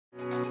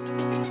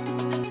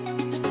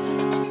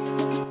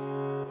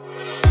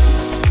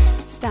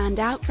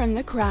stand out from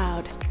the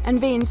crowd and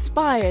be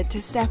inspired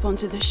to step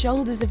onto the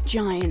shoulders of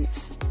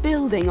giants,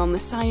 building on the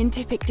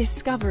scientific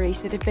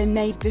discoveries that have been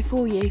made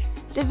before you.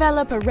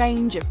 Develop a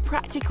range of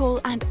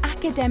practical and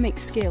academic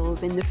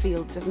skills in the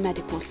fields of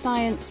medical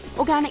science,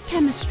 organic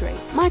chemistry,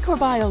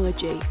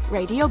 microbiology,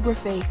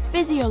 radiography,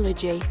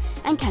 physiology,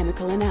 and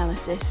chemical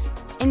analysis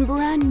in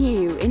brand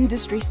new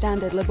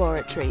industry-standard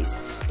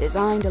laboratories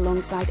designed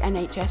alongside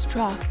NHS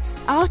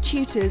trusts. Our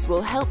tutors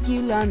will help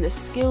you learn the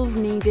skills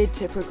needed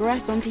to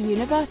progress onto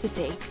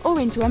university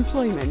or into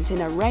employment in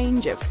a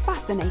range of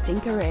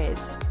fascinating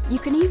careers. You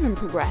can even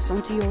progress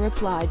onto your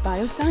applied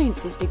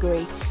biosciences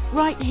degree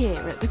right here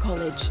at the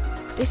college.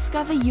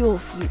 Discover your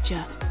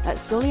future at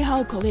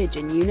Solihull College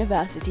and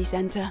University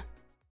Centre.